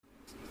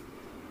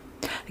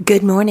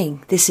Good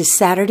morning. This is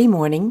Saturday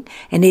morning,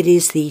 and it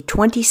is the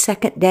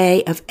 22nd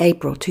day of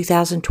April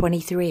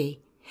 2023.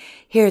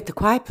 Here at the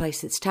Quiet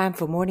Place, it's time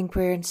for morning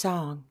prayer and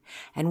song,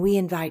 and we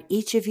invite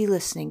each of you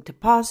listening to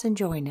pause and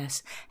join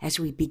us as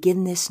we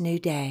begin this new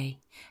day,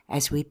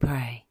 as we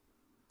pray.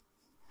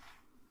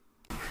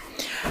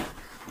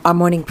 Our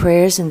morning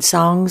prayers and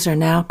songs are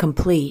now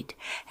complete,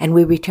 and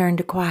we return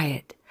to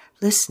quiet,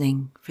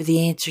 listening for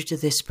the answer to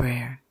this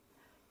prayer.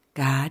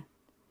 God,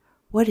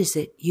 what is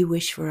it you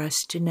wish for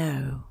us to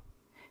know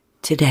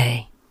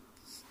today?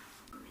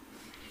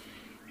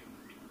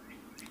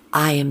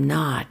 I am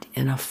not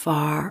in a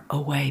far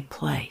away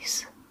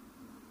place.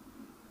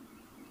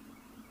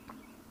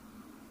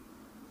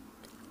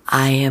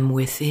 I am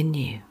within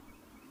you,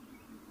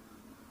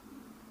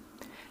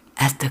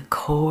 at the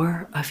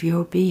core of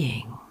your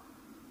being.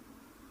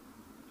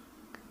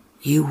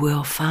 You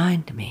will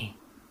find me.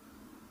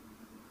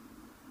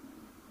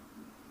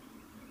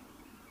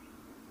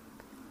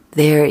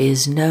 There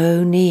is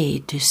no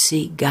need to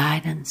seek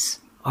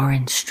guidance or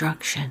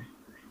instruction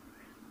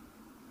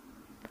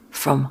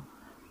from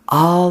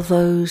all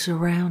those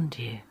around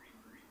you,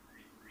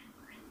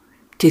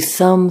 to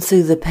thumb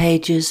through the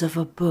pages of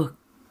a book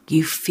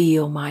you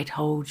feel might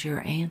hold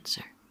your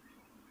answer.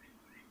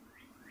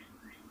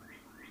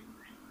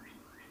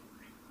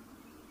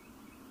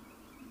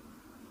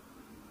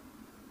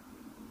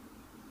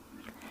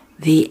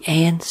 The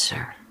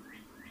answer,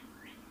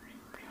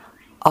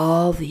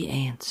 all the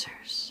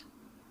answers,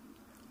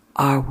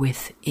 are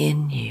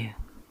within you.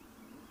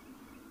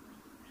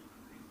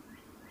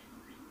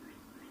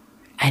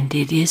 And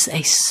it is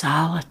a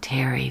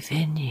solitary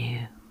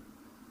venue.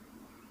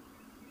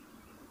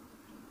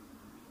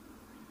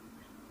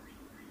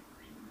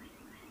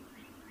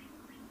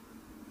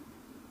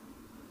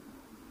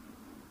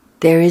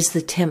 There is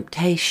the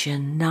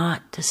temptation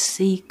not to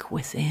seek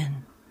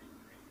within,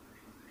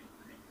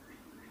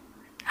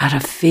 out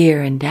of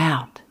fear and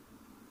doubt,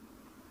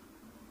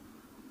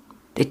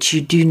 that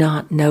you do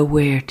not know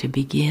where to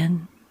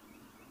begin,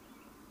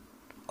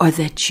 or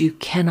that you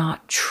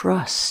cannot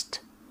trust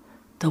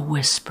the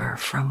whisper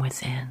from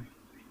within.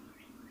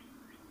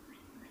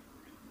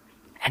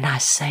 And I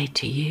say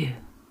to you,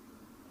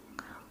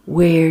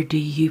 where do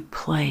you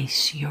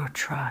place your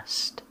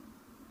trust?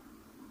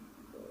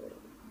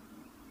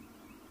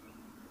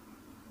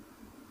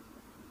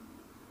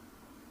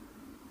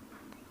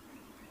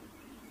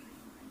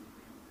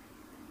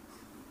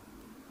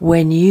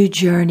 When you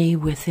journey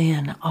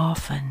within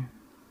often,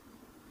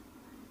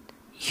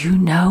 you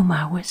know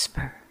my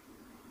whisper.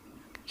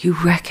 You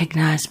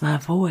recognize my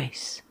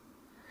voice.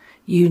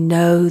 You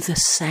know the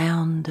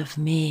sound of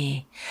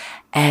me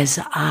as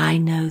I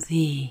know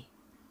thee.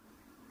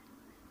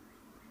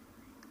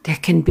 There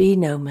can be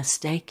no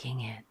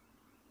mistaking it.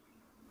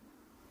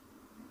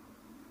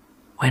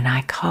 When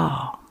I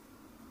call,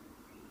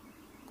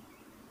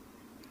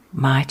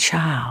 my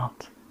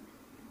child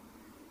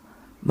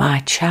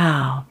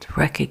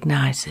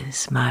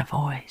recognizes my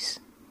voice.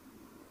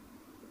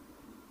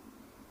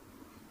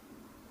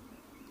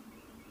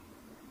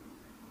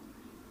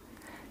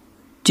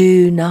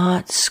 Do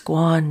not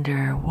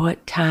squander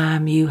what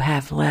time you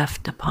have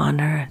left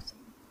upon earth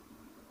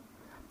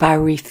by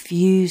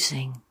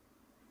refusing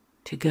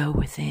to go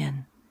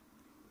within,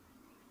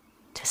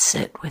 to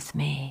sit with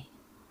me,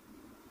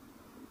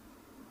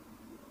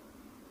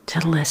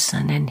 to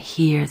listen and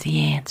hear the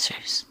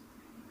answers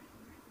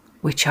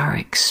which are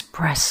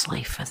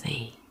expressly for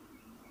thee.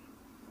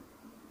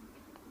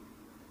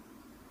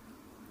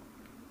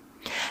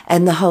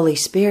 And the Holy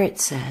Spirit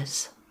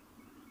says,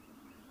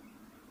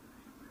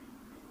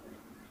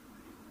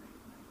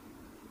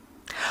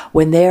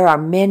 when there are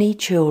many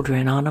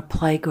children on a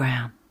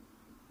playground,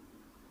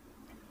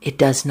 it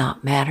does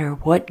not matter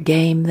what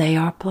game they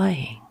are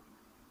playing.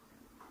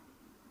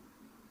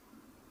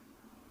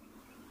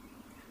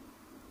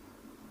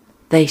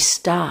 They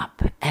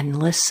stop and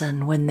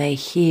listen when they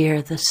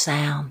hear the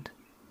sound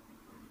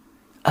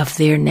of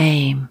their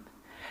name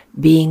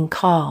being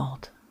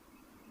called.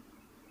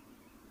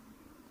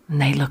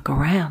 And they look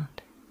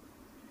around,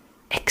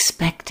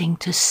 expecting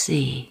to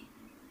see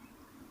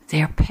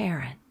their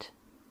parent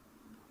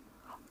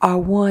or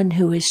one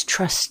who is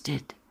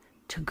trusted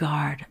to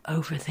guard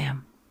over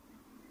them.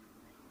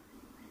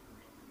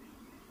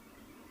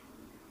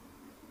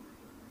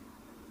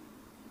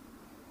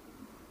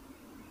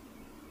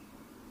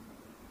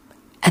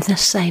 And the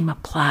same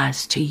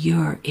applies to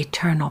your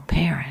eternal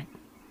parent.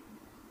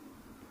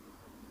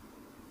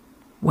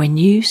 When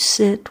you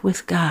sit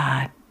with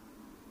God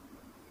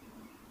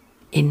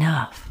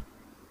enough,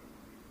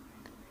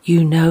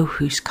 you know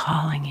who's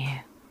calling you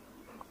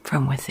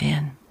from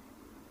within.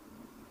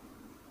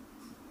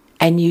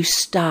 And you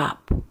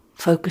stop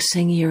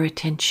focusing your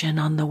attention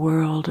on the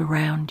world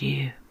around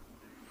you.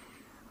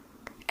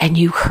 And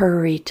you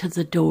hurry to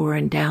the door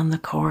and down the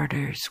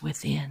corridors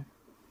within,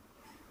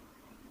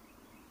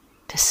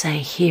 to say,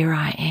 here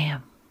I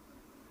am.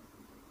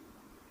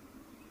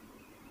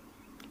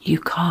 You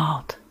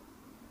called.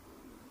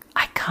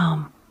 I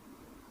come.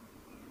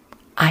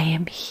 I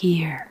am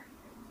here.